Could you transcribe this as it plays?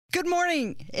Good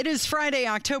morning. It is Friday,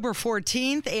 October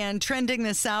 14th, and trending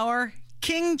this hour,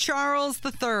 King Charles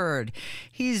III.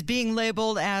 He's being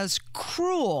labeled as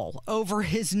cruel over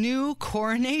his new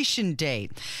coronation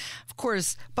date. Of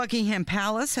course, Buckingham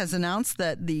Palace has announced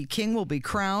that the king will be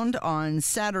crowned on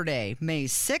Saturday, May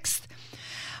 6th.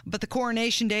 But the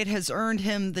coronation date has earned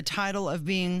him the title of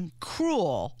being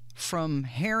cruel from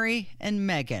Harry and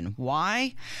Meghan.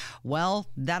 Why? Well,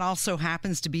 that also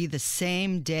happens to be the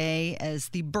same day as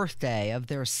the birthday of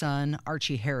their son,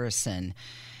 Archie Harrison.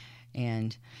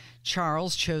 And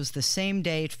Charles chose the same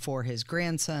date for his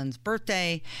grandson's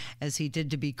birthday as he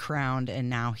did to be crowned, and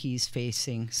now he's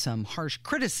facing some harsh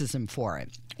criticism for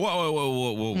it.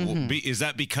 Whoa. Is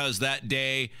that because that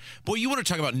day... Boy, you want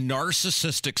to talk about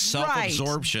narcissistic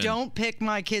self-absorption. Right. Don't pick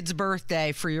my kid's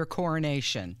birthday for your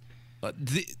coronation.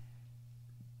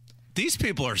 These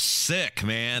people are sick,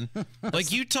 man.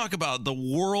 Like, you talk about the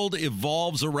world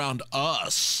evolves around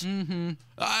us. Mm-hmm.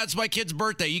 It's my kid's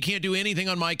birthday. You can't do anything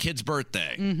on my kid's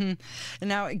birthday. Mm-hmm. And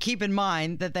now, keep in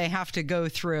mind that they have to go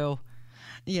through,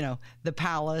 the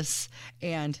palace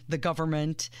and the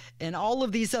government and all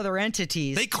of these other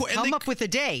entities. They come up with a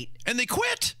date. And they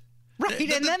quit. Right,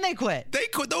 and then they quit. They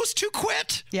quit. Those two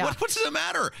quit. Yeah. What does it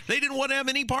matter? They didn't want to have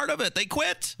any part of it. They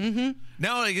quit. Mm-hmm.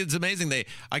 Now it's amazing.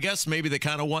 I guess maybe they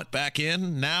kind of want back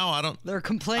in. Now I don't. They're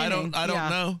complaining. I don't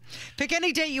know. Pick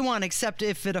any date you want, except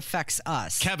if it affects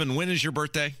us. Kevin, when is your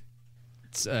birthday?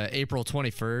 It's April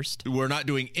 21st. We're not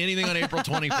doing anything on April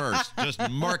 21st.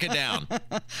 Just mark it down.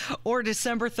 Or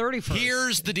December 31st.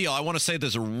 Here's the deal. I want to say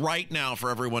this right now for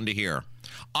everyone to hear.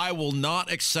 I will not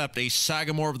accept a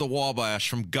Sagamore of the Wabash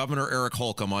from Governor Eric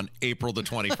Holcomb on April the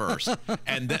 21st.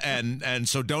 and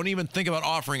so don't even think about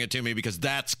offering it to me because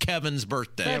that's Kevin's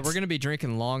birthday. Yeah, we're going to be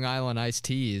drinking Long Island iced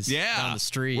teas down the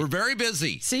street. We're very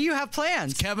busy. So you have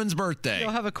plans. It's Kevin's birthday.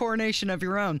 You'll have a coronation of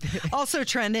your own. Also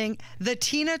trending, the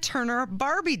Tina Turner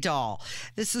Barbie doll.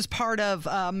 This is part of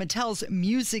Mattel's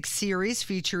music series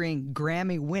featuring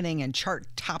Grammy-winning and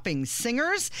chart-topping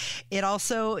singers. It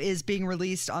also is being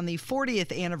released on the 40th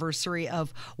anniversary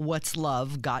of What's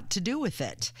Love Got to Do with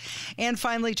It. And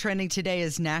finally, trending today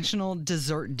is National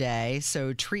Dessert Day,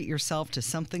 so treat yourself to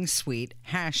something sweet.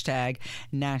 Hashtag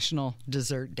National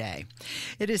Dessert Day.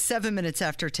 It is 7 minutes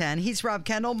after 10. He's Rob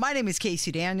Kendall. My name is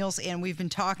Casey Daniels, and we've been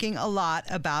talking a lot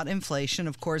about inflation.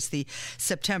 Of course, the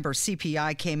September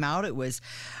CPI came out. It was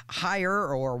higher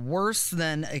or worse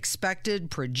than expected,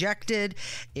 projected.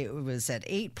 It was at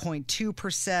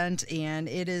 8.2%, and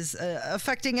it is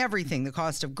affecting everything. The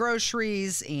cost of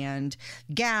groceries and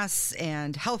gas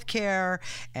and healthcare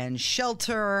and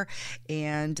shelter,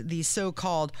 and the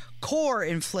so-called core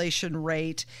inflation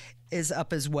rate is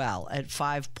up as well at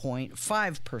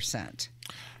 5.5%.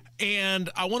 And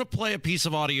I want to play a piece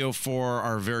of audio for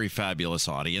our very fabulous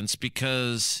audience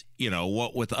because,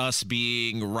 what with us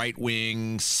being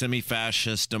right-wing,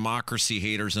 semi-fascist, democracy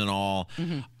haters and all,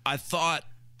 I thought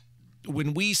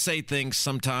when we say things,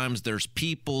 sometimes there's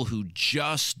people who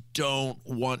just don't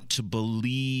want to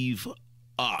believe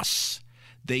us.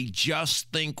 They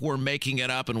just think we're making it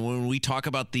up. And when we talk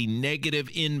about the negative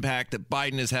impact that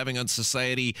Biden is having on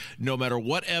society, no matter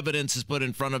what evidence is put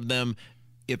in front of them,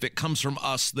 if it comes from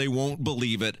us, they won't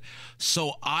believe it.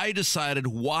 So I decided,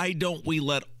 why don't we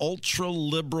let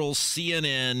ultra-liberal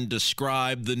CNN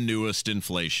describe the newest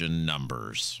inflation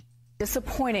numbers?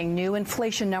 Disappointing new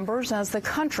inflation numbers as the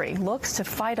country looks to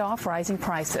fight off rising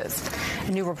prices.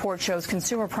 A new report shows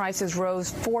consumer prices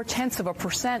rose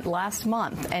 0.4% last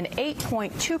month and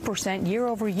 8.2% year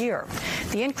over year.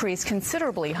 The increase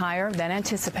considerably higher than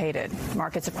anticipated.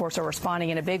 Markets, of course, are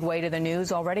responding in a big way to the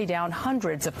news, already down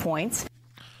hundreds of points.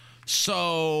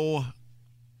 So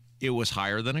it was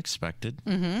higher than expected.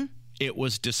 Mm-hmm. It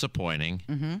was disappointing.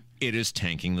 Mm-hmm. It is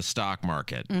tanking the stock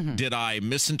market. Mm-hmm. Did I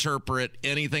misinterpret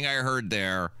anything I heard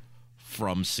there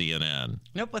from CNN?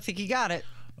 Nope, I think you got it.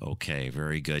 Okay,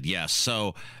 very good. Yes.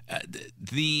 So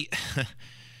this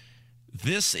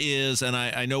is, and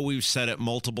I know we've said it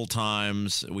multiple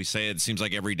times. We say it seems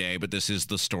like every day, but this is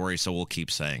the story, so we'll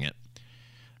keep saying it.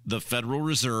 The Federal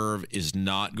Reserve is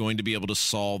not going to be able to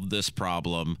solve this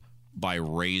problem by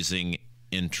raising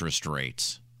interest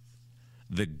rates.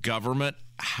 The government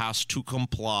has to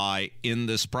comply in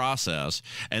this process,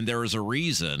 and there is a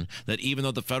reason that even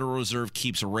though the Federal Reserve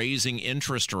keeps raising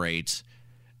interest rates,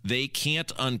 they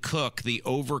can't uncook the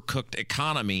overcooked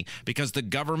economy because the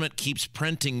government keeps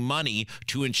printing money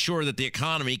to ensure that the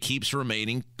economy keeps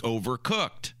remaining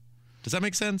overcooked. Does that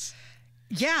make sense?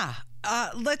 Yeah.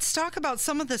 Let's talk about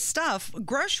some of the stuff.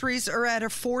 Groceries are at a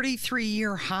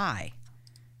 43-year high.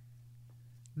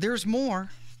 There's more.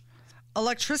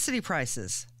 Electricity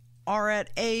prices are at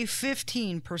a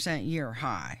 15% year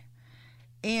high.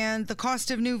 And the cost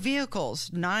of new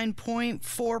vehicles,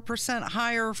 9.4%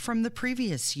 higher from the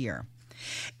previous year.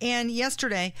 And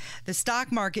yesterday, the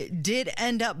stock market did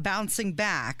end up bouncing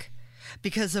back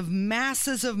because of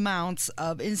massive amounts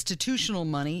of institutional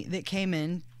money that came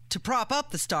in to prop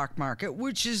up the stock market,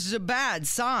 which is a bad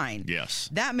sign. Yes.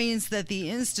 That means that the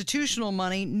institutional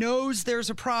money knows there's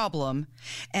a problem,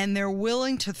 and they're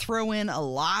willing to throw in a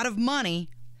lot of money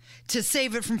to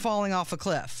save it from falling off a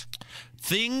cliff.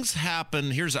 Things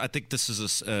happen. I think this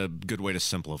is a good way to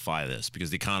simplify this, because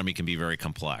the economy can be very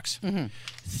complex. Mm-hmm.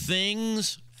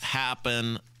 Things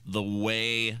happen the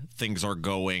way things are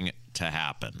going to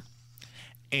happen.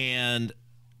 And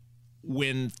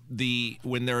when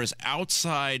there is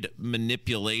outside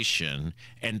manipulation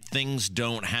and things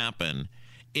don't happen,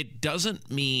 it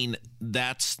doesn't mean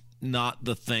that's not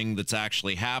the thing that's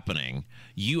actually happening.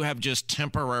 You have just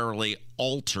temporarily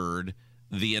altered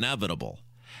the inevitable.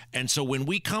 And so when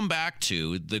we come back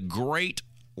to the great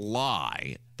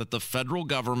lie that the federal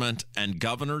government and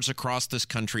governors across this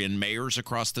country and mayors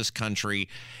across this country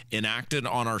enacted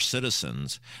on our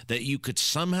citizens, that you could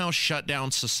somehow shut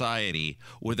down society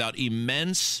without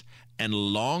immense and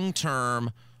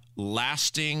long-term,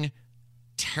 lasting,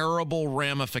 terrible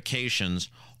ramifications,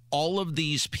 all of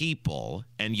these people,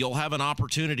 and you'll have an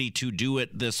opportunity to do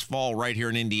it this fall right here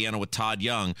in Indiana with Todd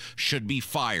Young, should be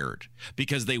fired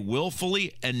because they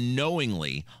willfully and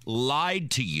knowingly lied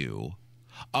to you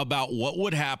about what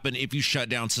would happen if you shut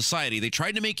down society. They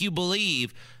tried to make you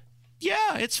believe,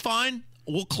 yeah, it's fine.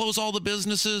 We'll close all the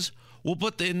businesses. We'll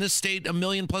put in this state 1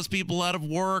 million plus people out of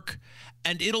work,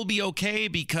 and it'll be okay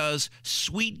because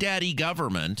sweet daddy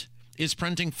government is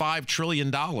printing $5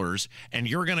 trillion, and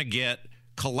you're going to get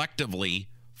collectively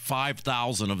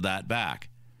 5,000 of that back.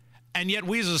 And yet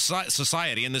we as a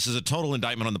society, and this is a total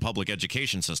indictment on the public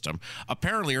education system,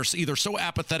 apparently are either so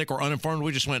apathetic or uninformed,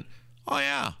 we just went, oh,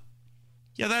 yeah,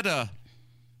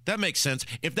 that makes sense.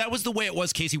 If that was the way it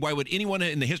was, Casey, why would anyone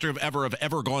in the history of ever have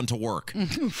ever gone to work?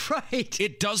 Right.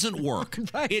 It doesn't work.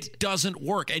 Right. It doesn't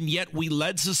work. And yet we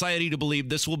led society to believe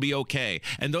this will be okay.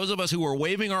 And those of us who were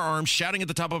waving our arms, shouting at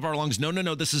the top of our lungs, no,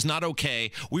 this is not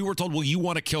okay. We were told, well, you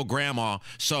want to kill grandma,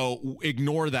 so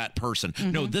ignore that person.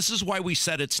 Mm-hmm. No, this is why we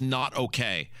said it's not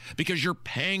okay. Because you're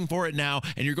paying for it now,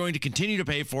 and you're going to continue to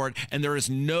pay for it, and there is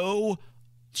no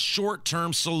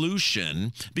short-term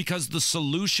solution, because the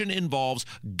solution involves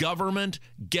government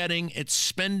getting its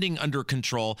spending under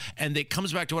control. And it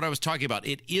comes back to what I was talking about.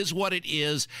 It is what it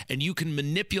is, and you can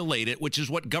manipulate it, which is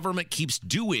what government keeps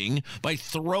doing by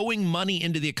throwing money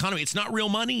into the economy. It's not real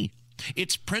money.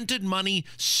 It's printed money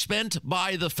spent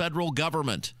by the federal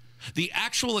government. The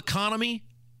actual economy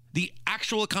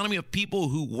of people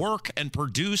who work and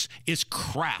produce is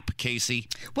crap, Casey.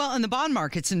 Well, and the bond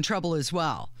market's in trouble as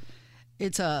well.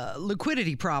 It's a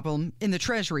liquidity problem in the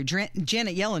Treasury. Janet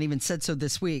Yellen even said so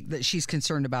this week, that she's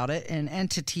concerned about it, and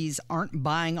entities aren't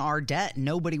buying our debt.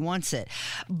 Nobody wants it.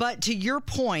 But to your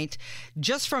point,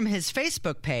 just from his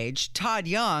Facebook page, Todd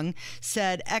Young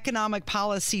said economic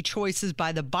policy choices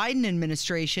by the Biden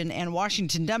administration and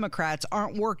Washington Democrats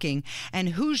aren't working, and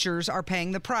Hoosiers are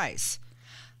paying the price.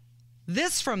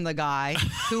 This from the guy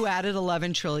who added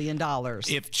 $11 trillion in debt.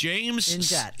 If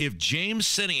James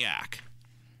Siniak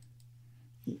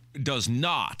does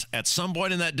not, at some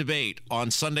point in that debate on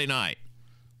Sunday night,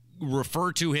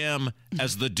 refer to him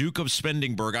as the Duke of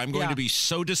Spendingburg, I'm going to be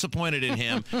so disappointed in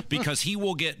him, because he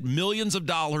will get millions of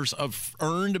dollars of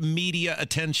earned media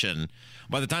attention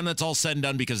by the time that's all said and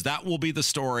done, because that will be the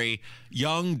story.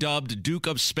 Young dubbed Duke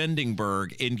of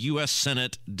Spendingburg in U.S.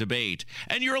 Senate debate.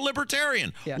 And you're a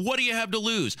libertarian. Yeah. What do you have to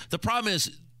lose? The problem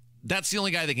is, that's the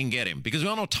only guy that can get him, because we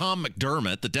all know Tom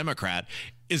McDermott, the Democrat,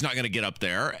 is not going to get up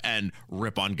there and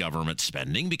rip on government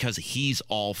spending, because he's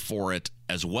all for it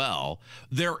as well.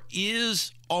 There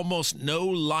is almost no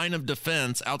line of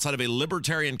defense outside of a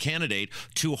libertarian candidate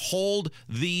to hold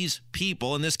these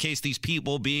people, in this case, these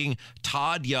people being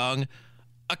Todd Young,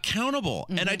 accountable.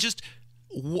 Mm-hmm. And I just,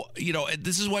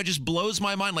 this is why it just blows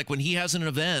my mind. Like when he has an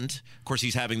event, of course,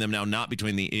 he's having them now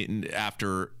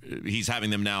he's having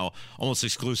them now almost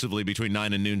exclusively between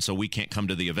 9 and noon, so we can't come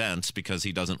to the events because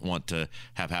he doesn't want to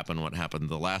have happen what happened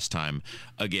the last time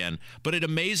again. But it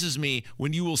amazes me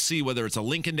when you will see, whether it's a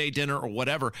Lincoln Day dinner or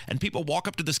whatever, and people walk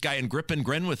up to this guy and grip and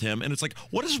grin with him, and it's like,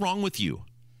 what is wrong with you?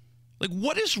 Like,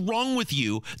 what is wrong with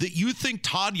you that you think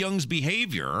Todd Young's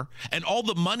behavior and all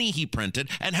the money he printed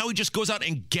and how he just goes out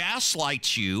and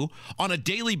gaslights you on a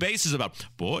daily basis about,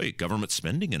 boy, government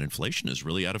spending and inflation is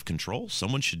really out of control.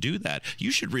 Someone should do that. You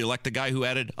should reelect the guy who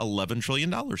added $11 trillion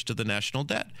to the national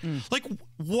debt. Like,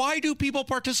 why do people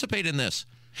participate in this?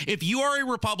 If you are a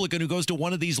Republican who goes to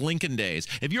one of these Lincoln days,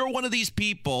 if you're one of these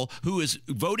people who is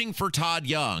voting for Todd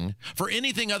Young for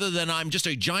anything other than I'm just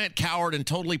a giant coward and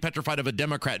totally petrified of a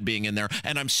Democrat being in there,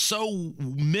 and I'm so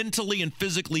mentally and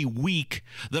physically weak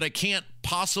that I can't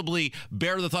possibly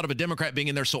bear the thought of a Democrat being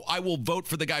in there, so I will vote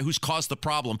for the guy who's caused the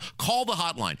problem, call the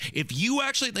hotline. If you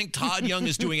actually think Todd Young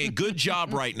is doing a good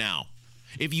job right now,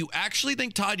 if you actually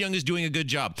think Todd Young is doing a good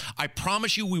job, I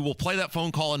promise you we will play that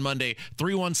phone call on Monday,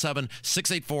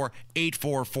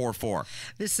 317-684-8444.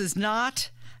 This is not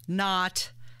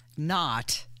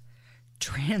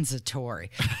transitory.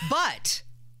 But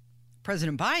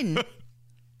President Biden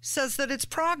says that it's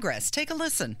progress. Take a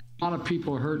listen. A lot of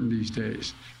people are hurting these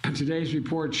days. And today's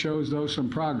report shows, though, some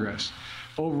progress.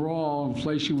 Overall,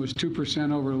 inflation was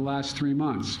 2% over the last 3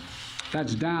 months.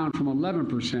 That's down from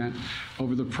 11%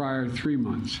 over the prior 3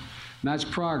 months. And that's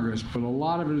progress, but a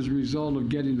lot of it is a result of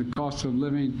getting the cost of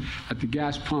living at the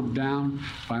gas pump down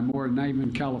by more, not even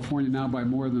in California now, by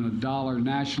more than $1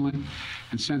 nationally.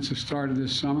 And since the start of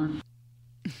this summer.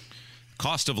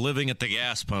 Cost of living at the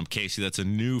gas pump, Casey, that's a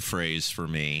new phrase for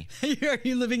me. Are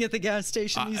you living at the gas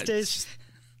station these days?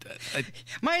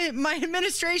 My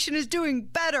administration is doing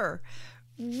better.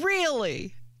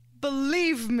 Really?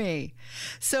 Believe me.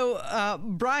 So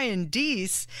Brian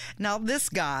Deese, now this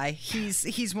guy,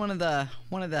 he's one of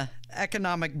the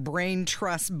economic brain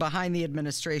trusts behind the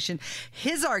administration.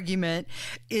 His argument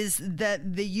is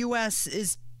that the U.S.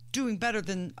 is doing better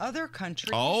than other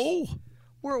countries. Oh,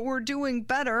 we're doing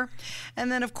better.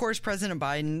 And then, of course, President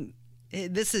Biden,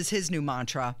 this is his new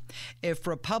mantra: if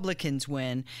Republicans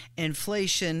win,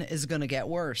 inflation is going to get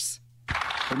worse.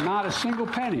 But not a single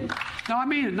penny. No, I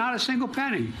mean it, not a single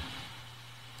penny.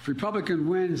 If Republican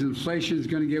wins, inflation is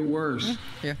going to get worse.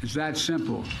 Yeah. It's that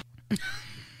simple.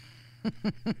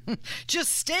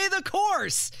 Just stay the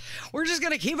course. We're just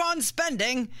going to keep on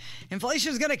spending.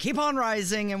 Inflation is going to keep on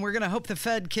rising, and we're going to hope the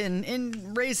Fed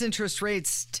can raise interest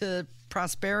rates to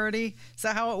prosperity. Is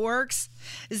that how it works?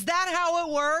 Is that how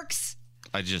it works?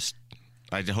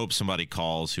 I hope somebody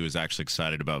calls who is actually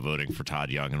excited about voting for Todd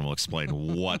Young and will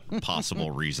explain what possible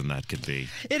reason that could be.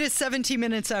 It is 17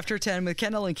 minutes after 10 with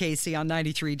Kendall and Casey on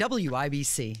 93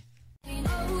 WIBC.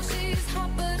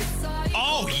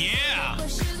 Oh, yeah.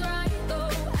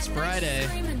 It's Friday.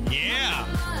 Yeah.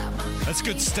 That's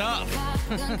good stuff.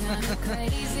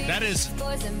 That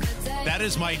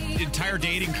is my entire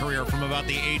dating career from about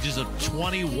the ages of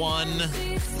 21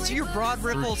 So your Broad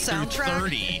Ripple soundtrack?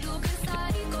 30.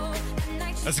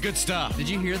 That's good stuff. Did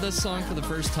you hear this song for the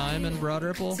first time in Broad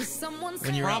Ripple?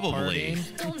 When you were out Probably.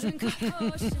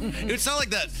 partying? It's not like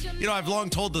that. You know, I've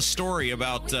long told the story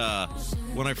about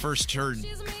when I first heard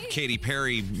Katy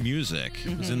Perry music.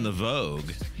 It was in the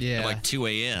Vogue at like 2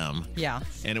 a.m. Yeah.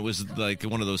 And it was like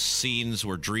one of those scenes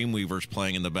where Dreamweaver's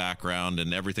playing in the background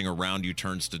and everything around you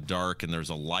turns to dark and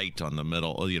there's a light on the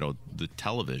middle, you know, the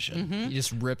television. You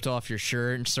just ripped off your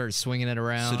shirt and started swinging it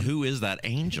around. I said, who is that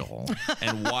angel?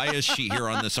 And why is she here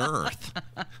on this earth?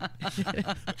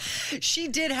 She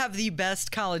did have the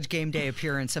best College Game Day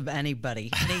appearance of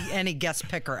anybody, any guest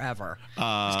picker ever. It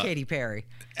was Katy Perry.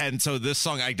 And so this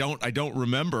song, I don't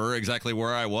remember exactly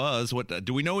where I was. What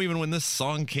do we know even when this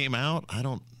song came out?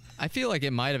 I feel like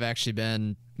it might have actually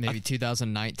been maybe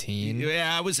 2019.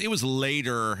 Yeah, it was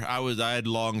later. I had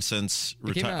long since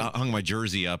hung my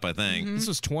jersey up, I think. This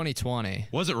was 2020.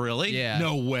 Was it really? Yeah.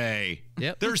 No way.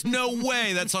 Yep. There's no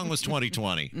way that song was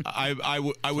 2020. I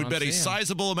would bet a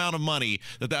sizable amount of money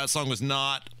that song was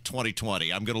not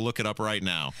 2020. I'm going to look it up right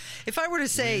now. If I were to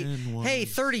say, hey,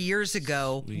 30 years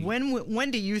ago, when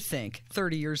do you think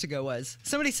 30 years ago was?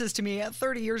 Somebody says to me,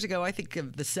 30 years ago, I think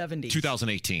of the 70s.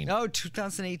 2018. Oh,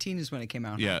 2018 is when it came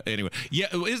out. Yeah, anyway. Yeah,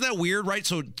 isn't that weird, right?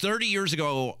 So 30 years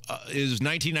ago is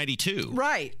 1992.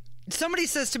 Right. Somebody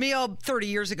says to me, 30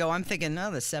 years ago, I'm thinking, the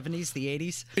 70s, the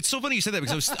 80s. It's so funny you said that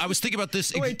because I was thinking about this.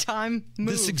 The way time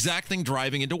moves. This exact thing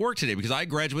driving into work today because I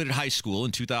graduated high school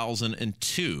in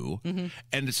 2002. Mm-hmm.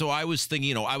 And so I was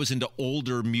thinking, I was into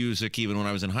older music even when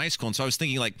I was in high school. And so I was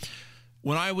thinking like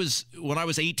when I was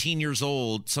 18 years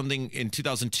old, something in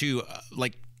 2002,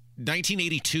 like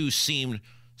 1982 seemed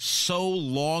so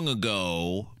long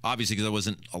ago, obviously because I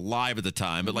wasn't alive at the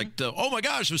time, but like, oh my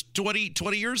gosh, it was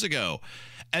 20 years ago.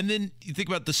 And then you think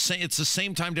about it's the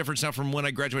same time difference now from when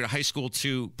I graduated high school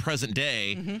to present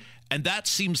day. Mm-hmm. And that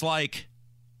seems like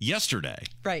yesterday.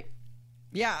 Right.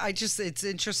 Yeah, it's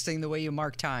interesting the way you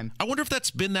mark time. I wonder if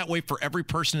that's been that way for every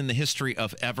person in the history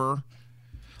of ever.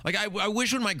 Like, I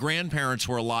wish when my grandparents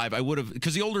were alive, I would have,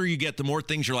 because the older you get, the more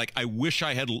things you're like, I wish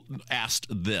I had asked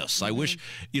this. Mm-hmm. I wish,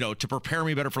 to prepare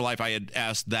me better for life, I had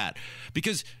asked that.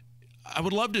 Because I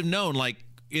would love to have known, like,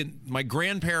 my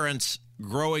grandparents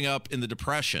growing up in the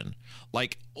Depression,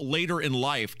 like later in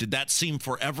life, did that seem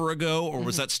forever ago, or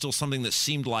was that still something that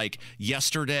seemed like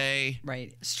yesterday?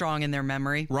 Right. Strong in their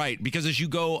memory. Right. Because as you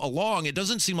go along, it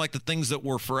doesn't seem like the things that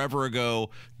were forever ago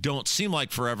don't seem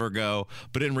like forever ago,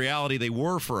 but in reality, they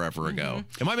were forever ago.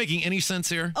 Am I making any sense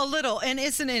here? A little. And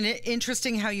isn't it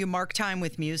interesting how you mark time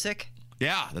with music?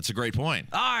 Yeah, that's a great point.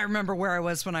 Oh, I remember where I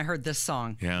was when I heard this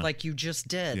song. Yeah. Like you just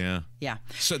did. Yeah. Yeah.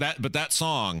 So that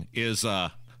song is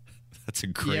that's a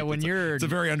great. Yeah, it's a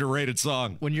very underrated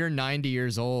song. When you're 90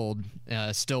 years old,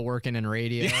 still working in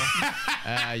radio,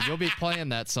 you'll be playing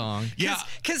that song. Yeah,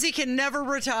 because he can never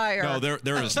retire. No,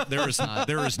 there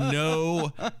is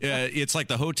no. It's like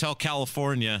the Hotel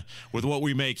California with what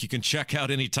we make. You can check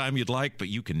out anytime you'd like, but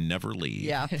you can never leave.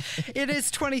 Yeah, it is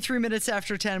 23 minutes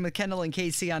after 10 with Kendall and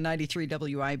Casey on 93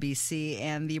 WIBC,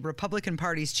 and the Republican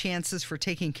Party's chances for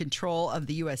taking control of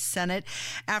the U.S. Senate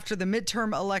after the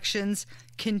midterm elections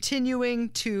continuing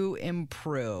to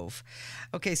improve.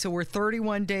 Okay, so we're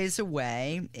 31 days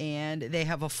away, and they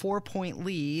have a 4-point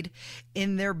lead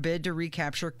in their bid to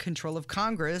recapture control of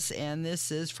Congress, and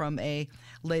this is from a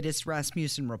latest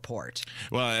Rasmussen report.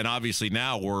 Well, and obviously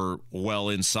now we're well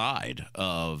inside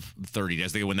of 30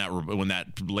 days. I think when that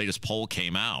latest poll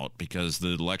came out, because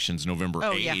the election's November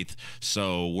 8th, yeah.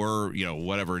 so we're,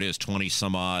 whatever it is, 20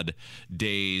 some odd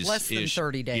days. Less than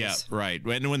 30 days. Yeah, right.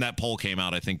 And when that poll came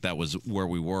out, I think that was where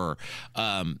we were.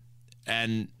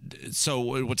 And so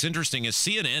what's interesting is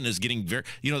CNN is getting that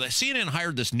CNN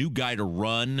hired this new guy to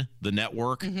run the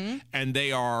network, and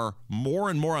they are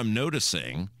more and more, I'm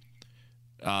noticing,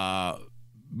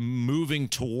 moving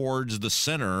towards the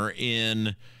center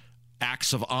in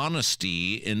acts of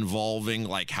honesty involving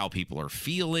like how people are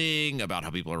feeling, about how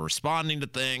people are responding to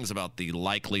things, about the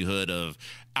likelihood of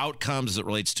outcomes as it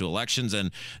relates to elections.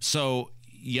 And so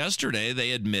yesterday,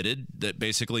 they admitted that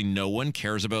basically no one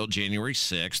cares about January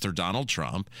 6th or Donald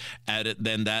Trump. And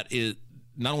then that is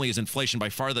not only is inflation by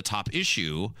far the top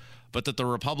issue, but that the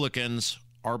Republicans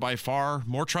are by far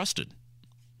more trusted.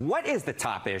 What is the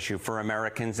top issue for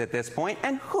Americans at this point,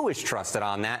 and who is trusted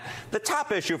on that? The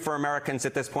top issue for Americans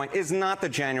at this point is not the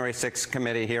January 6th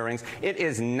committee hearings. It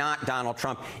is not Donald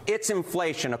Trump. It's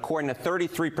inflation, according to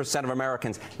 33% of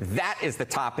Americans. That is the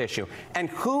top issue.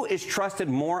 And who is trusted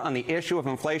more on the issue of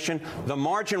inflation? The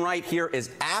margin right here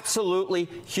is absolutely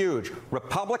huge.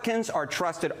 Republicans are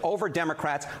trusted over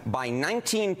Democrats by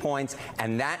 19 points,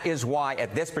 and that is why,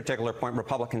 at this particular point,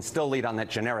 Republicans still lead on that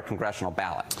generic congressional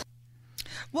ballot.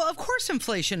 Well, of course,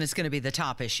 inflation is going to be the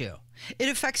top issue. It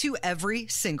affects you every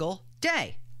single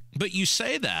day. But you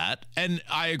say that, and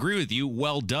I agree with you,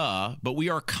 well, duh, but we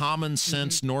are common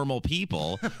sense, normal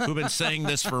people who've been saying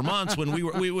this for months when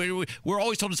we're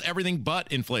always told it's everything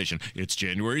but inflation. It's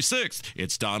January 6th.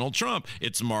 It's Donald Trump.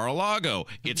 It's Mar-a-Lago.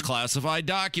 It's classified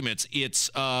documents.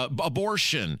 It's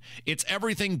abortion. It's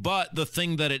everything but the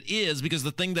thing that it is, because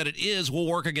the thing that it is will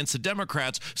work against the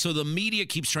Democrats. So the media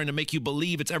keeps trying to make you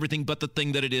believe it's everything but the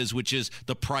thing that it is, which is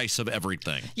the price of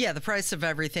everything. Yeah, the price of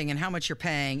everything and how much you're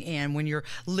paying. And when you're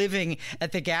living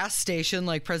at the gas station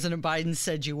like President Biden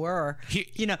said you were,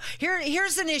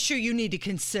 here's an issue you need to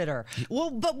consider.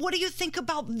 Well, but what do you think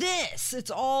about this?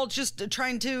 It's all just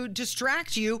trying to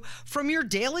distract you from your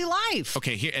daily life.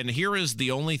 Okay, here is the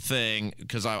only thing,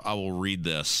 because I will read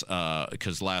this,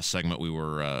 because last segment we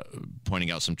were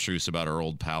pointing out some truths about our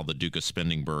old pal, the Duke of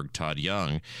Spendingburg, Todd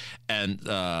Young, and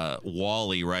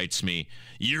Wally writes me,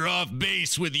 "You're off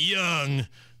base with Young.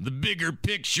 The bigger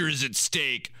picture is at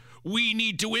stake. We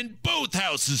need to win both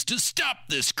houses to stop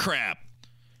this crap."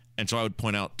 And so I would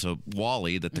point out to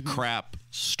Wally that the crap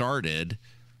started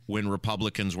when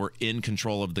Republicans were in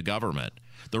control of the government.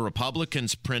 The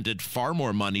Republicans printed far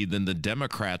more money than the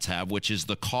Democrats have, which is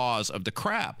the cause of the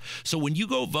crap. So when you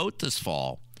go vote this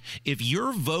fall, if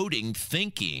you're voting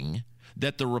thinking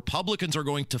that the Republicans are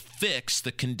going to fix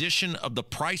the condition of the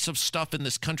price of stuff in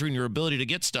this country and your ability to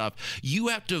get stuff, you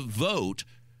have to vote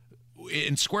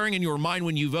and squaring in your mind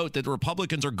when you vote that the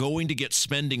Republicans are going to get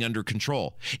spending under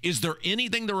control. Is there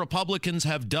anything the Republicans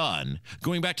have done,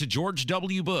 going back to George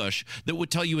W. Bush, that would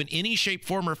tell you in any shape,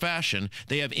 form, or fashion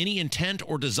they have any intent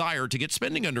or desire to get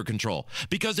spending under control?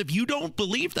 Because if you don't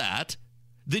believe that,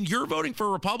 then your voting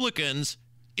for Republicans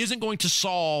isn't going to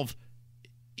solve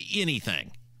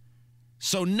anything.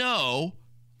 So no,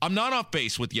 I'm not off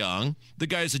base with Young. The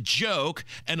guy's a joke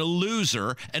and a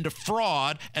loser and a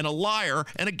fraud and a liar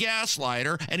and a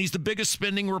gaslighter, and he's the biggest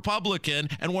spending Republican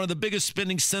and one of the biggest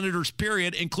spending senators,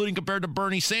 period, including compared to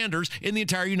Bernie Sanders in the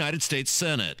entire United States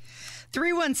Senate.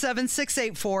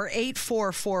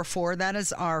 317-684-8444. That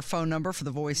is our phone number for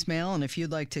the voicemail. And if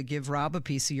you'd like to give Rob a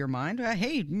piece of your mind,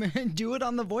 hey, do it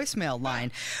on the voicemail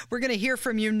line. We're going to hear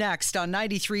from you next on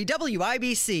 93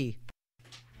 WIBC.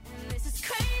 This is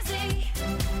crazy,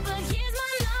 but here's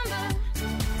my number,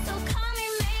 so call me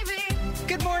maybe.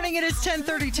 Good morning. It is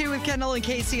 10:32 with Kendall and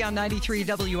Casey on 93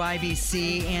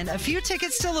 WIBC. And a few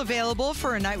tickets still available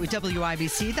for a night with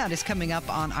WIBC. That is coming up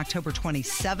on October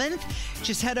 27th.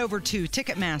 Just head over to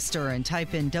Ticketmaster and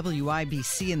type in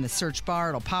WIBC in the search bar.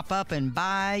 It'll pop up and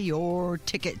buy your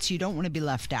tickets. You don't want to be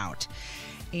left out.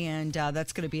 And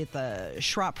that's going to be at the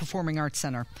Schropp Performing Arts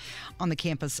Center on the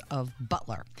campus of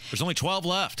Butler. There's only 12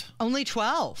 left. Only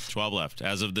 12. 12 left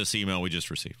as of this email we just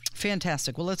received.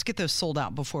 Fantastic. Well, let's get those sold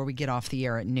out before we get off the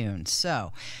air at noon.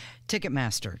 So,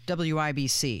 Ticketmaster,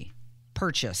 WIBC,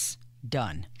 purchase,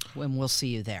 done. And we'll see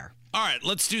you there. All right,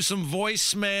 let's do some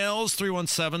voicemails.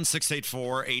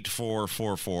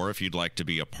 317-684-8444 if you'd like to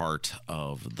be a part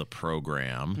of the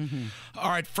program. All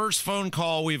right, first phone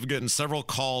call. We've gotten several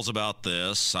calls about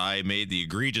this. I made the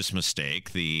egregious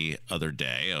mistake the other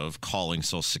day of calling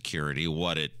Social Security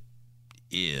what it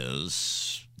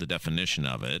is, the definition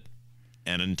of it,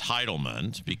 an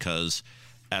entitlement, because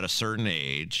at a certain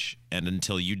age and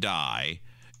until you die,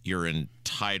 you're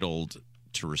entitled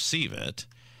to receive it.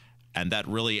 And that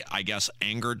really, I guess,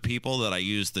 angered people that I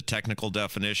used the technical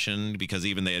definition, because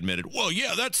even they admitted, well,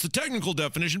 yeah, that's the technical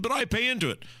definition, but I pay into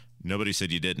it. Nobody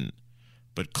said you didn't.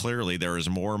 But clearly there is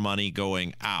more money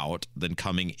going out than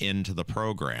coming into the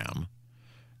program.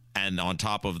 And on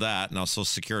top of that, now Social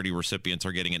Security recipients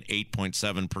are getting an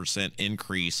 8.7%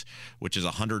 increase, which is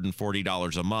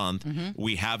 $140 a month.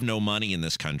 We have no money in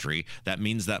this country. That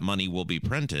means that money will be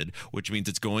printed, which means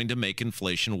it's going to make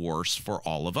inflation worse for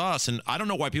all of us. And I don't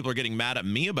know why people are getting mad at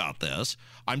me about this.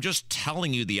 I'm just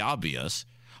telling you the obvious.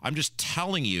 I'm just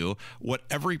telling you what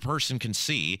every person can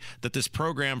see, that this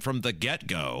program from the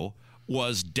get-go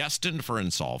was destined for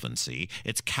insolvency.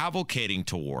 It's cavalcading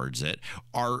towards it.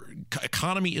 Our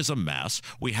economy is a mess.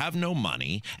 We have no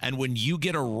money. And when you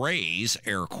get a raise,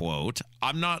 air quote,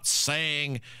 I'm not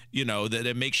saying, that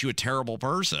it makes you a terrible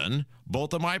person.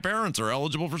 Both of my parents are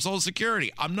eligible for Social Security.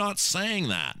 I'm not saying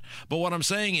that. But what I'm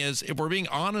saying is, if we're being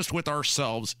honest with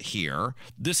ourselves here,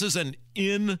 this is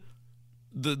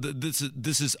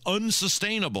this is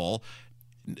unsustainable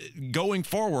going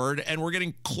forward, and we're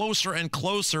getting closer and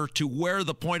closer to where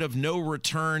the point of no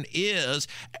return is,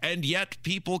 and yet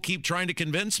people keep trying to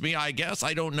convince me, I guess,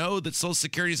 I don't know, that Social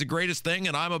Security is the greatest thing,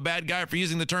 and I'm a bad guy for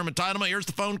using the term entitlement. Here's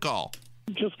the phone call.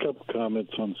 Just a couple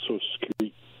comments on Social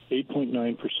Security.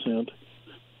 8.9%.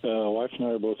 Wife and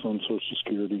I are both on Social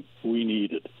Security. We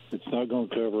need it. It's not going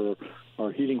to cover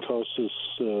our heating costs this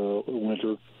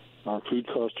winter. Our food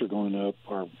costs are going up.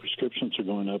 Our prescriptions are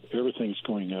going up. Everything's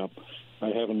going up. I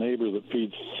have a neighbor that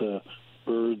feeds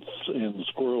birds and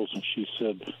squirrels, and she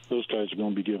said those guys are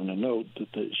going to be given a note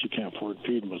that she can't afford to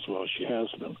feed them as well as she has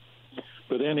been.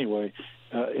 But anyway,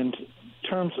 in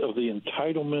terms of the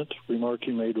entitlement remark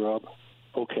you made, Rob,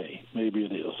 okay, maybe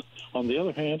it is. On the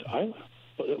other hand, I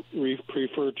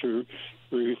prefer to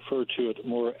refer to it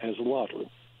more as a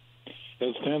lottery. As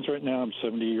it stands right now, I'm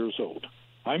 70 years old.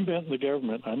 I'm bent in the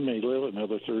government. I may live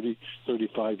another 30,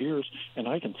 35 years, and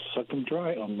I can suck them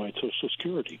dry on my Social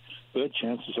Security. But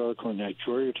chances are, according to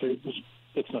actuarial tables,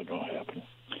 it's not going to happen.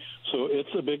 So it's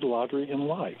a big lottery in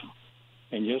life.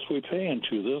 And yes, we pay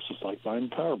into this. It's like buying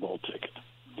a Powerball ticket.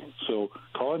 So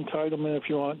call entitlement if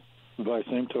you want. By the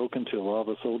same token, to a lot of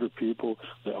us older people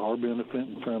that are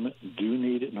benefiting from it, do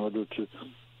need it in order to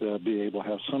be able to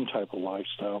have some type of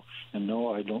lifestyle. And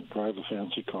no, I don't drive a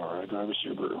fancy car. I drive a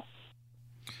Subaru.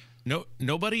 No,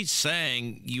 nobody's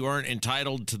saying you aren't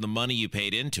entitled to the money you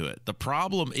paid into it. The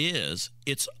problem is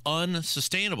it's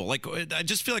unsustainable. Like, I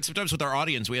just feel like sometimes with our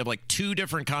audience, we have like two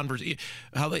different conversations.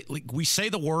 How we say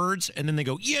the words and then they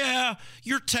go, yeah,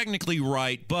 you're technically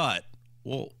right, but,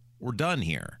 well, we're done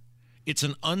here. It's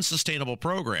an unsustainable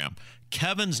program.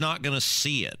 Kevin's not going to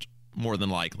see it, more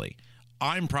than likely.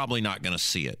 I'm probably not going to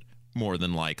see it, more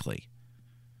than likely.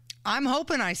 I'm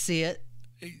hoping I see it.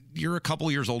 You're a couple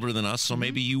years older than us, so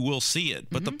maybe you will see it.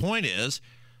 But the point is,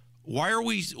 why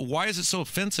is it so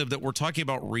offensive that we're talking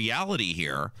about reality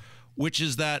here, which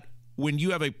is that when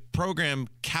you have a program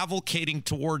cavalcading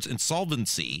towards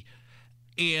insolvency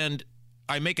and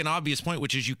I make an obvious point,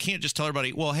 which is you can't just tell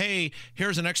everybody, well, hey,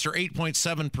 here's an extra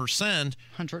 8.7%.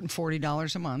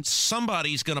 $140 a month.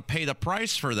 Somebody's going to pay the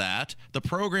price for that, the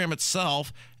program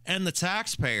itself and the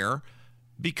taxpayer,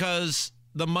 because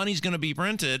the money's going to be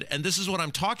printed. And this is what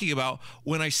I'm talking about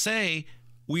when I say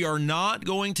we are not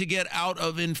going to get out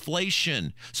of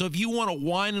inflation. So if you want to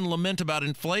whine and lament about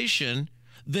inflation,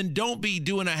 then don't be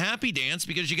doing a happy dance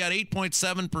because you got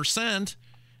 8.7%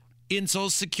 in Social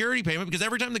Security payment, because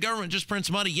every time the government just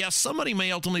prints money, yes, somebody may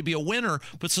ultimately be a winner,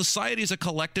 but society as a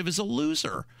collective is a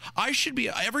loser. I should be,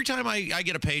 every time I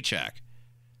get a paycheck,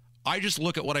 I just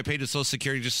look at what I paid to Social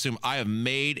Security, just assume I have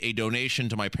made a donation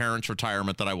to my parents'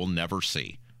 retirement that I will never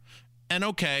see. And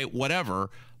okay, whatever,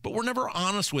 but we're never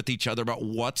honest with each other about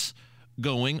what's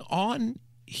going on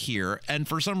here. And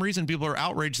for some reason, people are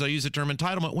outraged that I use the term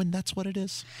entitlement when that's what it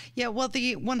is. Yeah, well,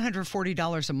 the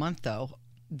 $140 a month, though,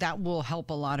 that will help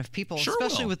a lot of people, Sure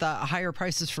especially will. with the higher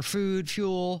prices for food,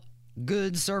 fuel,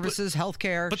 goods, services,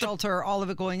 healthcare, shelter, all of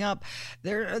it going up.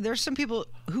 There's some people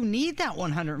who need that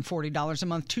 $140 a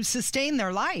month to sustain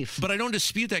their life. But I don't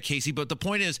dispute that, Casey. But the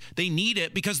point is, they need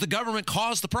it because the government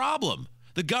caused the problem.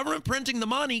 The government printing the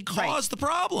money caused the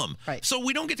problem. Right. So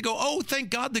we don't get to go, oh, thank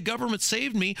God the government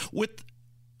saved me,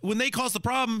 when they caused the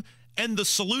problem. And the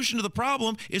solution to the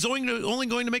problem is only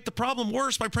going to make the problem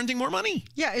worse by printing more money.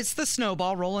 Yeah, it's the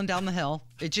snowball rolling down the hill.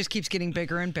 It just keeps getting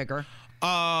bigger and bigger.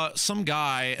 Some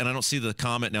guy, and I don't see the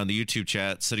comment now in the YouTube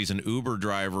chat, said he's an Uber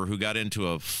driver who got into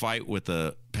a fight with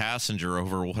a passenger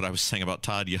over what I was saying about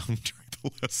Todd Young during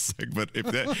the last segment.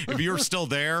 If you're still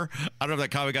there, I don't know if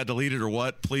that comment got deleted or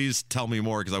what. Please tell me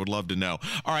more because I would love to know.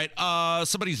 All right,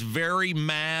 somebody's very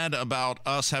mad about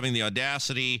us having the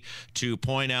audacity to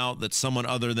point out that someone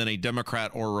other than a Democrat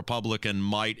or Republican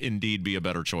might indeed be a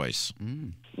better choice.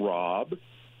 Rob,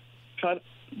 cut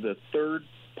the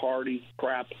third-party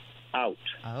crap out.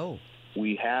 Oh.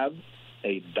 We have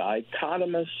a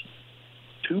dichotomous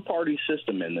two-party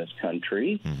system in this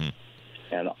country,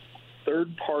 and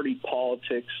third-party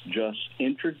politics just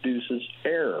introduces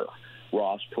error.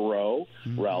 Ross Perot,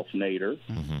 Ralph Nader.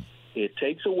 It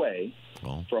takes away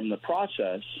from the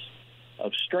process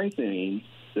of strengthening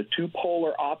the two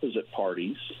polar opposite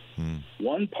parties.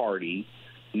 One party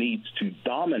needs to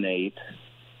dominate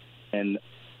and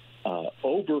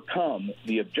overcome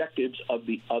the objectives of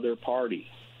the other party.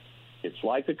 It's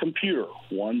like a computer,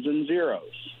 ones and zeros.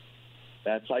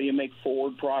 That's how you make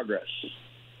forward progress.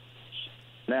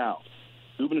 Now,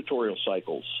 gubernatorial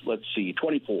cycles, let's see,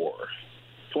 24,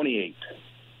 28,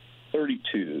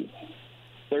 32,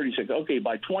 36. Okay,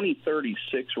 by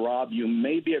 2036, Rob, you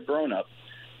may be a grown-up.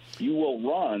 You will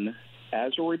run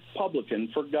as a Republican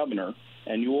for governor,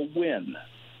 and you will win.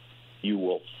 You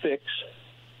will fix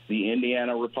the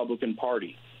Indiana Republican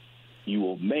Party. You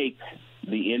will make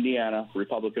the Indiana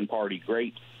Republican Party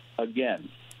great again.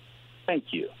 Thank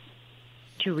you.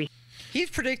 He's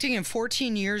predicting in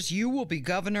 14 years you will be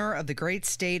governor of the great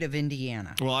state of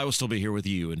Indiana. Well, I will still be here with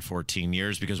you in 14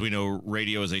 years because we know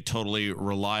radio is a totally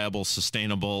reliable,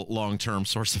 sustainable, long-term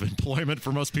source of employment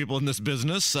for most people in this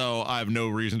business. So I have no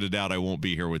reason to doubt I won't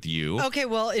be here with you. Okay,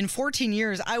 well, in 14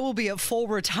 years, I will be at full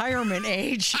retirement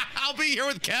age. I'll be here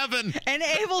with Kevin. And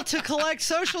able to collect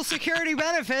Social Security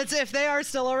benefits if they are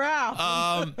still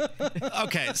around.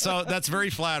 Okay, so that's very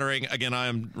flattering. Again, I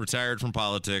am retired from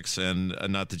politics, and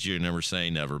not that you never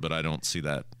say never, but I don't see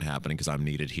that happening because I'm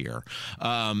needed here.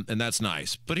 And that's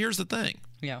nice. But here's the thing.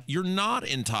 Yeah. You're not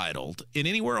entitled in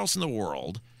anywhere else in the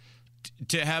world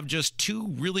to have just two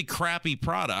really crappy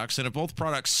products, and if both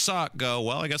products suck, go,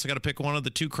 well, I guess I got to pick one of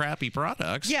the two crappy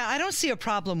products. Yeah, I don't see a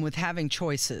problem with having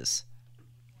choices.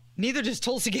 Neither does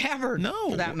Tulsi Gabbard,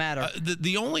 for that matter.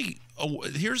 The only,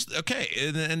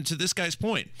 and to this guy's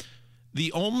point,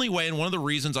 the only way, and one of the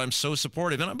reasons I'm so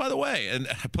supportive, and by the way, and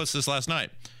I posted this last night,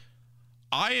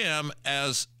 I am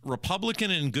as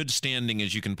Republican in good standing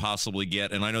as you can possibly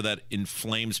get, and I know that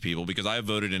inflames people because I have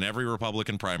voted in every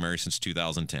Republican primary since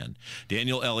 2010.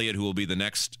 Daniel Elliott, who will be the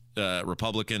next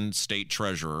Republican state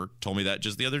treasurer, told me that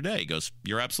just the other day. He goes,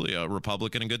 you're absolutely a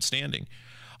Republican in good standing.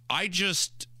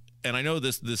 And I know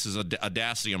this is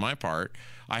audacity on my part,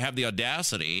 I have the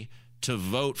audacity to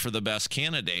vote for the best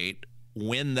candidate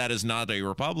when that is not a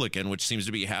Republican, which seems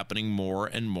to be happening more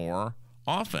and more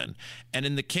often. And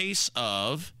in the case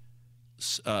of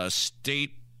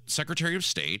state Secretary of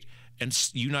State and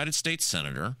United States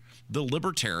Senator, the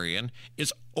Libertarian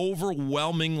is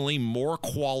overwhelmingly more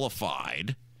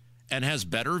qualified and has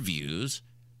better views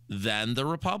than the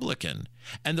Republican.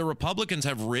 And the Republicans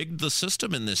have rigged the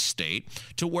system in this state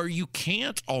to where you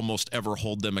can't almost ever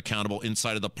hold them accountable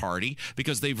inside of the party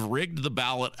because they've rigged the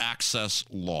ballot access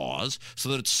laws so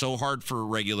that it's so hard for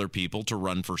regular people to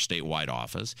run for statewide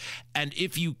office. And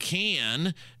if you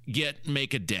can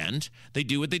make a dent, they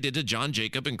do what they did to John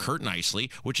Jacob and Kurt Nicely,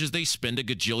 which is they spend $1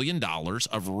 gajillion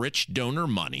of rich donor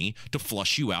money to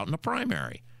flush you out in a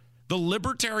primary. The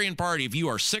Libertarian Party, if you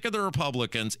are sick of the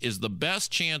Republicans, is the best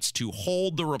chance to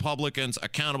hold the Republicans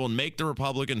accountable and make the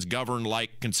Republicans govern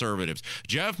like conservatives.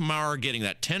 Jeff Maurer getting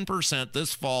that 10%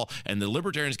 this fall and the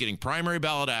Libertarians getting primary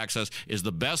ballot access is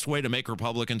the best way to make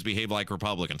Republicans behave like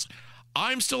Republicans.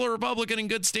 I'm still a Republican in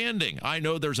good standing. I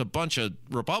know there's a bunch of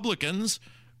Republicans,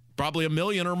 probably 1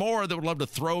 million or more, that would love to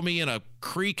throw me in a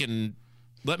creek and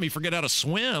let me forget how to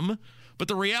swim. But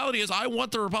the reality is I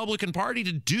want the Republican Party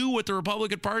to do what the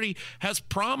Republican Party has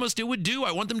promised it would do.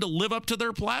 I want them to live up to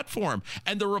their platform.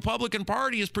 And the Republican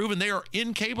Party has proven they are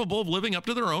incapable of living up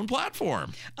to their own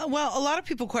platform. Well, a lot of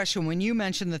people question when you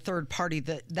mention the third party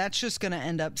that's just going to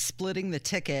end up splitting the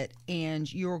ticket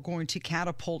and you're going to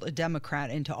catapult a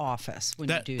Democrat into office when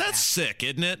you do that. That's sick,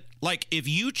 isn't it? Like, if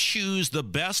you choose the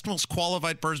best, most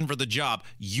qualified person for the job,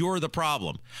 you're the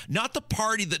problem. Not the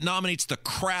party that nominates the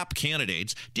crap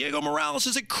candidates. Diego Morales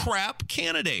is a crap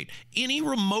candidate. Any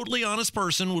remotely honest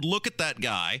person would look at that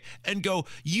guy and go,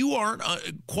 you aren't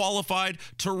qualified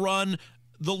to run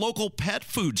the local pet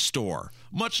food store,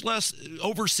 much less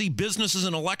oversee businesses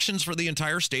and elections for the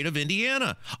entire state of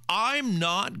Indiana. I'm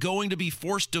not going to be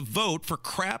forced to vote for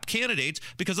crap candidates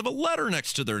because of a letter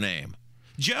next to their name.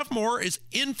 Jeff Moore is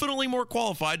infinitely more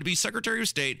qualified to be Secretary of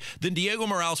State than Diego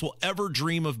Morales will ever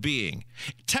dream of being.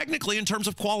 Technically, in terms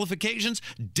of qualifications,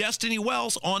 Destiny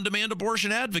Wells, on-demand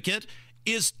abortion advocate,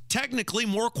 is technically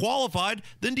more qualified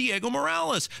than Diego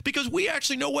Morales because we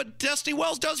actually know what Destiny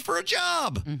Wells does for a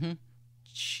job. Mm-hmm.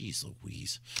 Jeez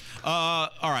Louise. All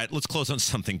right, let's close on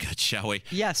something good, shall we?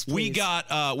 Yes, please. We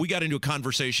got into a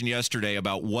conversation yesterday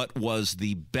about what was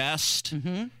the best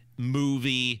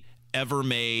movie ever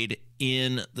made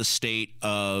in the state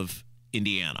of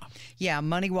Indiana. Yeah,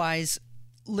 MoneyWise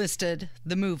listed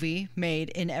the movie made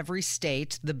in every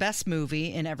state, the best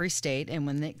movie in every state. And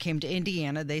when it came to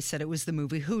Indiana, they said it was the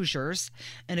movie Hoosiers.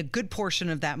 And a good portion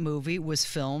of that movie was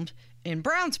filmed in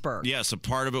Brownsburg. Yes, a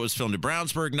part of it was filmed in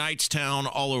Brownsburg, Knightstown,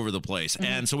 all over the place. Mm-hmm.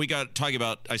 And so we got talking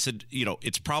about, I said,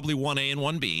 it's probably 1A and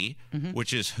 1B,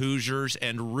 which is Hoosiers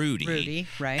and Rudy. Rudy,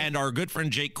 right. And our good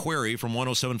friend Jake Query from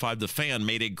 107.5 The Fan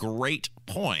made a great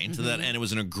point that, and it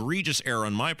was an egregious error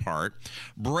on my part,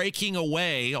 Breaking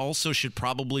Away also should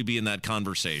probably be in that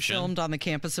conversation. Filmed on the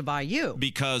campus of IU.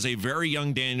 Because a very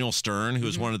young Daniel Stern, who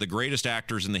is one of the greatest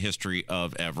actors in the history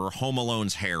of ever, Home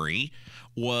Alone's Harry,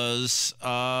 was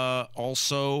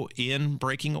also in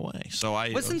Breaking Away. So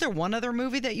wasn't there one other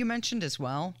movie that you mentioned as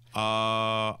well?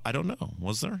 I don't know.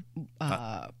 Was there?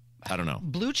 I don't know.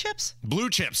 Blue Chips? Blue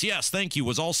Chips, yes, thank you.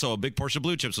 Was also a big portion of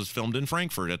Blue Chips was filmed in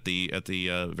Frankfurt at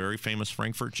the very famous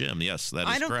Frankfurt Gym. Yes, that is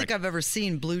correct. I don't think I've ever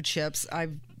seen Blue Chips.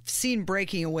 I've seen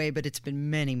Breaking Away, but it's been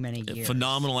many, many years.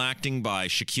 Phenomenal acting by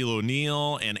Shaquille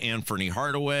O'Neal and Anthony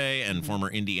Hardaway and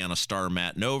former Indiana star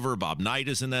Matt Nover. Bob Knight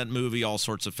is in that movie. All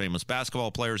sorts of famous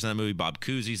basketball players in that movie. Bob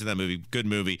Cousy's in that movie. Good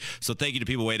movie. So thank you to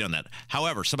people waiting on that.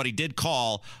 However, somebody did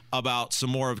call about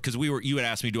some more because you had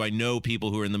asked me, do I know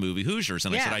people who are in the movie Hoosiers?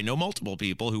 And I said, I know multiple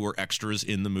people who were extras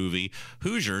in the movie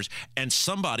Hoosiers. And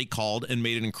somebody called and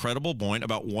made an incredible point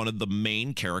about one of the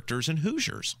main characters in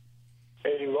Hoosiers.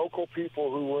 Local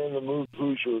people who were in the movie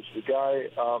Hoosiers, the guy,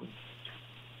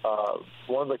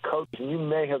 one of the coaches, and you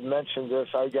may have mentioned this,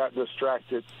 I got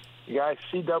distracted. The guy,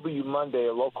 C.W. Monday,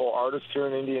 a local artist here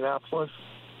in Indianapolis,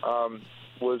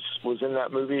 was in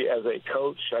that movie as a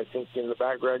coach. I think in the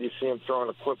background you see him throwing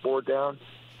a clipboard down.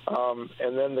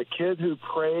 And then the kid who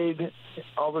prayed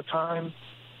all the time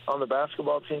on the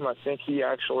basketball team, I think he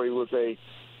actually was a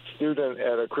student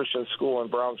at a Christian school in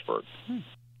Brownsburg.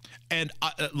 And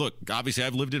look, obviously,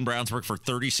 I've lived in Brownsburg for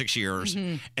 36 years,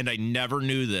 and I never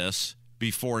knew this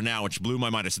before now, which blew my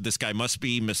mind. I said, this guy must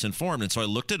be misinformed. And so I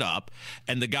looked it up,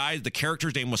 and the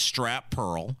character's name was Strap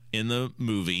Pearl in the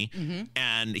movie,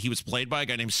 and he was played by a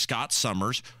guy named Scott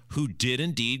Summers, who did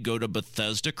indeed go to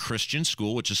Bethesda Christian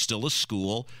School, which is still a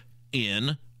school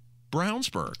in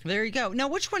Brownsburg. There you go. Now,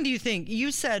 which one do you think? You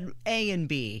said A and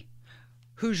B.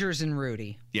 Hoosiers and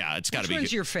Rudy. Yeah, it's got to be. Which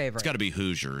one's your favorite? It's got to be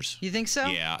Hoosiers. You think so?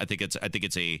 Yeah, I think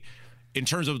it's in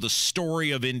terms of the story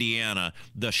of Indiana,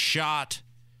 the shot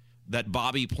that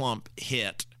Bobby Plump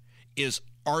hit is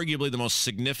arguably the most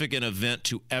significant event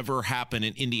to ever happen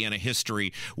in Indiana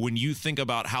history when you think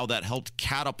about how that helped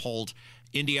catapult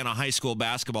Indiana high school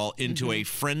basketball into a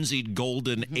frenzied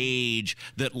golden age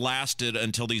that lasted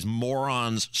until these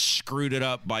morons screwed it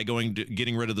up by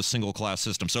getting rid of the single class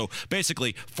system. So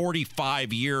basically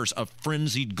 45 years of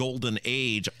frenzied golden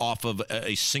age off of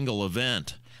a single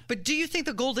event. But do you think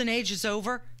the golden age is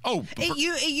over? Oh, it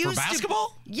used for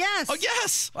basketball? Yes. Oh,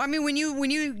 yes. I mean, when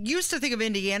you used to think of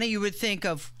Indiana, you would think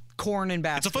of corn and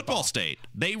basketball. It's a football state.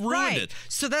 They ruined it.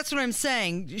 So that's what I'm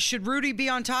saying. Should Rudy be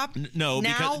on top? No,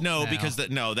 now? because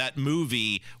that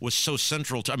movie was so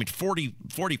central to. I mean,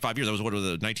 45 years. That was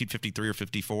 1953 or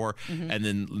 54, and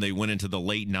then they went into the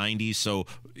late 90s. So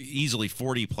easily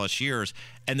 40 plus years.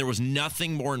 And there was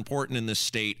nothing more important in this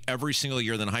state every single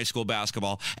year than high school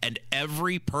basketball. And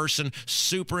every person,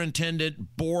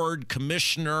 superintendent, board,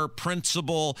 commissioner,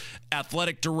 principal,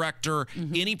 athletic director,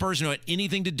 any person who had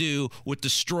anything to do with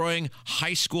destroying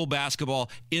high school basketball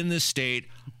in this state,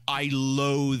 I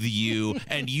loathe you,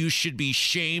 and you should be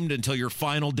shamed until your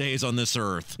final days on this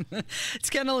earth. It's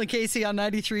Kendall and Casey on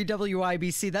 93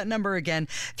 WIBC. That number again,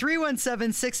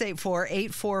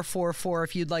 317-684-8444.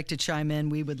 If you'd like to chime in,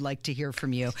 we would like to hear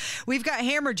from you. We've got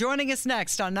Hammer joining us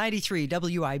next on 93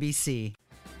 WIBC.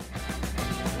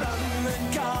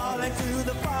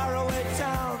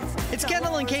 It's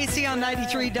Kendall and Casey on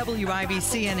 93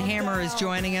 WIBC, and Hammer is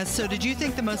joining us. So did you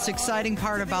think the most exciting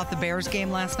part about the Bears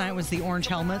game last night was the orange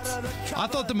helmets? I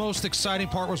thought the most exciting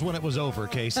part was when it was over,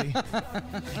 Casey.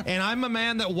 And I'm a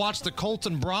man that watched the Colts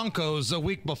and Broncos a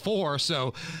week before,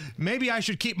 so maybe I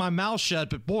should keep my mouth shut.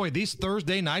 But boy, these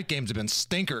Thursday night games have been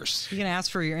stinkers. You gonna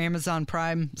ask for your Amazon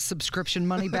Prime subscription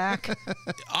money back?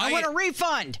 I want a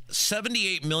refund.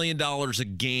 $78 million a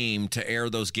game to air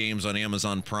those games on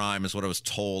Amazon Prime is what I was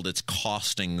told it's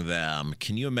costing them.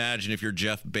 Can you imagine if you're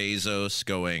Jeff Bezos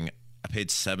going, I paid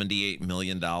 $78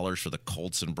 million for the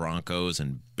Colts and Broncos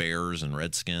and Bears and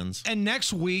Redskins? And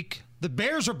next week, the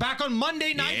Bears are back on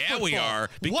Monday Night Football. Yeah, we are.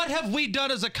 What have we done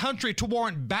as a country to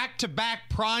warrant back-to-back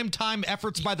primetime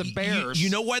efforts by the Bears? You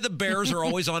know why the Bears are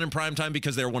always on in primetime?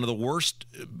 Because they're one of the worst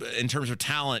in terms of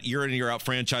talent year in and year out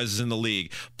franchises in the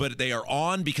league. But they are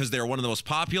on because they're one of the most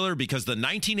popular, because the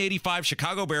 1985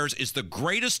 Chicago Bears is the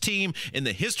greatest team in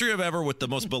the history of ever, with the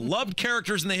most beloved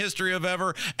characters in the history of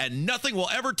ever, and nothing will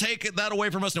ever take that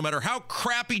away from us, no matter how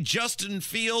crappy Justin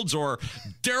Fields or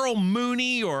Daryl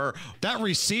Mooney or... That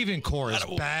receiving core is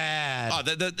bad.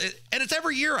 And it's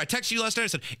every year. I texted you last night. I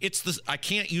said, I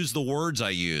can't use the words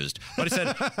I used, but I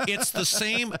said, it's the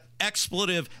same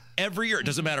expletive every year. It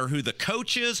doesn't matter who the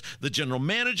coach is, the general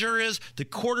manager is, the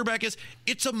quarterback is.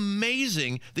 It's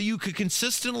amazing that you could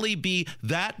consistently be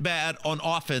that bad on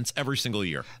offense every single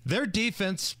year. Their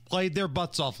defense played their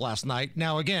butts off last night.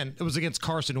 Now, again, it was against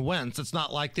Carson Wentz. It's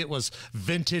not like it was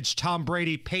vintage Tom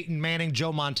Brady, Peyton Manning,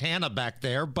 Joe Montana back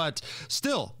there, but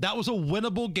still, that was a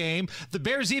winnable game. The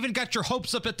Bears even got your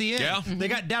hopes up at the end. Yeah. They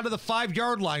got down to the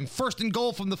 5-yard line, first and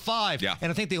goal from the 5,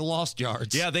 and I think they lost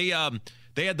yards. Yeah, they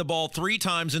had the ball 3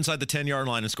 times inside the 10-yard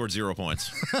line and scored 0 points.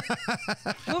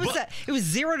 What was that? It was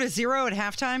 0-0 at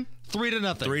halftime?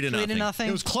 3-0. 3-0.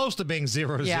 It was close to being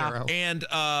 0-0. And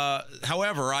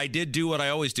however, I did do what I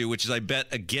always do, which is I bet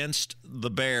against the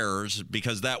Bears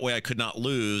because that way I could not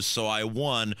lose. So I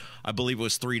won. I believe it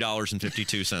was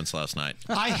 $3.52 last night.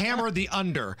 I hammered the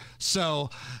under. So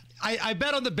I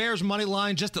bet on the Bears money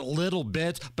line just a little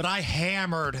bit, but I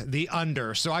hammered the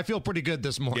under, so I feel pretty good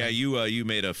this morning. Yeah, you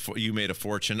made a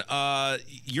fortune.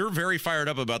 You're very fired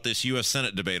up about this U.S.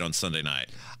 Senate debate on Sunday night.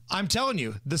 I'm telling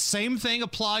you, the same thing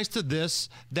applies to this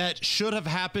that should have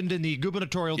happened in the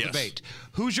gubernatorial debate.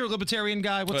 Who's your libertarian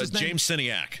guy? What's his name? James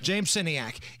Siniak. James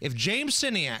Siniak. If James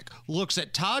Siniak looks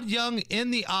at Todd Young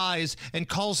in the eyes and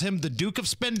calls him the Duke of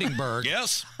Spendingburg,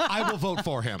 yes, I will vote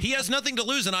for him. He has nothing to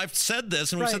lose, and I've said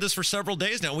this, and we've said this for several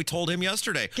days now, and we told him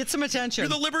yesterday. Get some attention. You're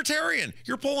the libertarian.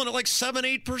 You're polling at like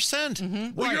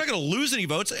 7-8%. Well, you're not going to lose any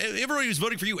votes. Everybody who's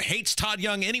voting for you hates Todd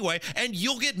Young anyway, and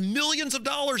you'll get millions of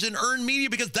dollars in earned media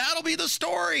because that'll be the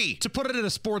story. To put it in a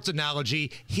sports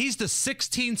analogy, he's the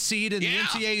 16th seed in the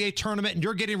NCAA tournament, and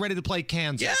you're getting ready to play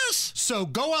Kansas. Yes. So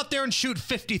go out there and shoot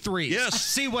 53. Yes.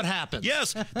 See what happens.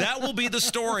 Yes, that will be the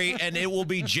story, and it will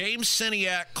be James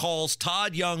Siniak calls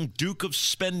Todd Young Duke of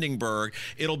Spendingburg.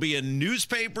 It'll be in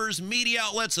newspapers, media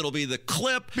outlets. It'll be the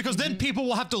clip. Because then people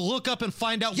will have to look up and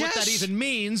find out what that even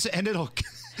means, and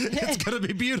it's going to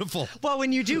be beautiful. Well,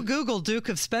 when you do Google Duke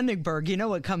of Spendingburg, you know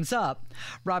what comes up.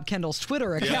 Rob Kendall's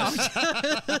Twitter account.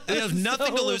 Yes. They have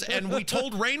nothing to lose. And we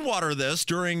told Rainwater this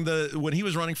when he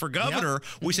was running for governor.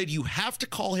 We said, you have to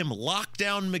call him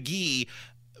Lockdown McGee.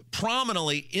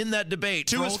 prominently in that debate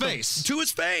To his face. to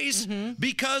his face,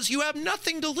 because you have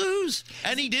nothing to lose,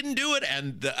 and he didn't do it.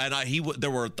 And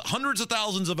there were hundreds of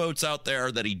thousands of votes out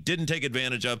there that he didn't take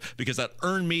advantage of because that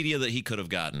earned media that he could have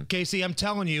gotten. Casey, I'm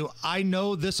telling you, I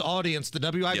know this audience, the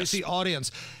WIBC Yes.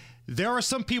 audience. There are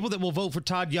some people that will vote for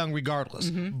Todd Young regardless,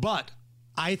 but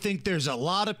I think there's a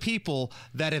lot of people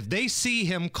that if they see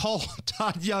him call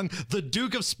Todd Young the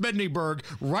Duke of Spendenburg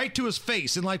right to his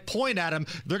face and like point at him,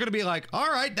 they're going to be like, all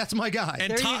right, that's my guy.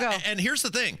 And There you go. And here's the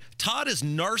thing. Todd is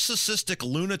narcissistic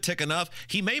lunatic enough.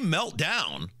 He may melt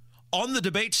down on the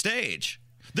debate stage.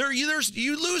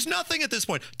 You lose nothing at this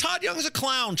point. Todd Young's a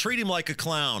clown. Treat him like a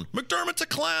clown. McDermott's a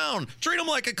clown. Treat him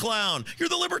like a clown. You're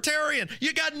the libertarian.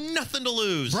 You got nothing to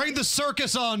lose. Bring the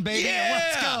circus on, baby.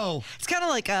 Yeah. Let's go. It's kind of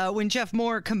like when Jeff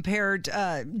Moore compared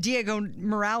Diego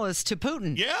Morales to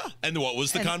Putin. Yeah. And what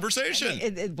was the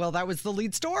conversation? Well, that was the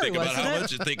lead story, Think about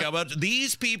wasn't it? think about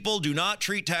these people do not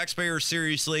treat taxpayers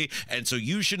seriously, and so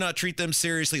you should not treat them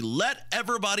seriously. Let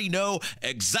everybody know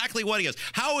exactly what he is.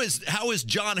 How is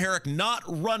John Herrick not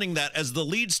running that as the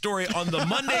lead story on the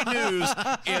Monday news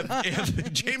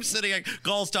if James Siniak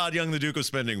calls Todd Young the Duke of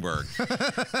Spendenburg?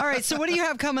 All right, so what do you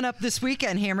have coming up this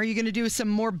weekend, Hammer? You going to do some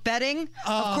more betting?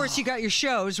 Of course, you got your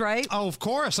shows, right? Oh, of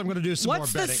course, I'm going to do some more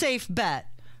What's betting. the safe bet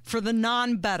for the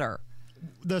non-better?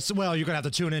 Well, you're going to have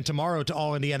to tune in tomorrow to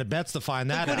All Indiana Bets to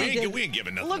find that Look out. what he did. We ain't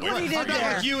giving nothing Look away. what he did I'm not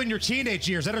there. like you in your teenage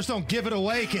years. I just don't give it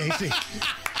away, Casey.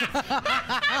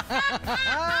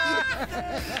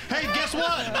 Hey, guess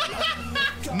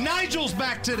what? Nigel's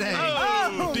back today.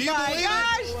 Oh, Do you my believe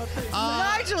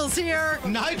gosh. Nigel's here.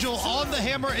 Nigel on the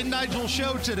Hammer and Nigel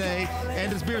show today,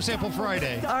 and it's Beer Sample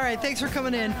Friday. All right, thanks for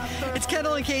coming in. It's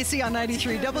Kendall and Casey on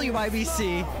 93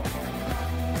 WIBC.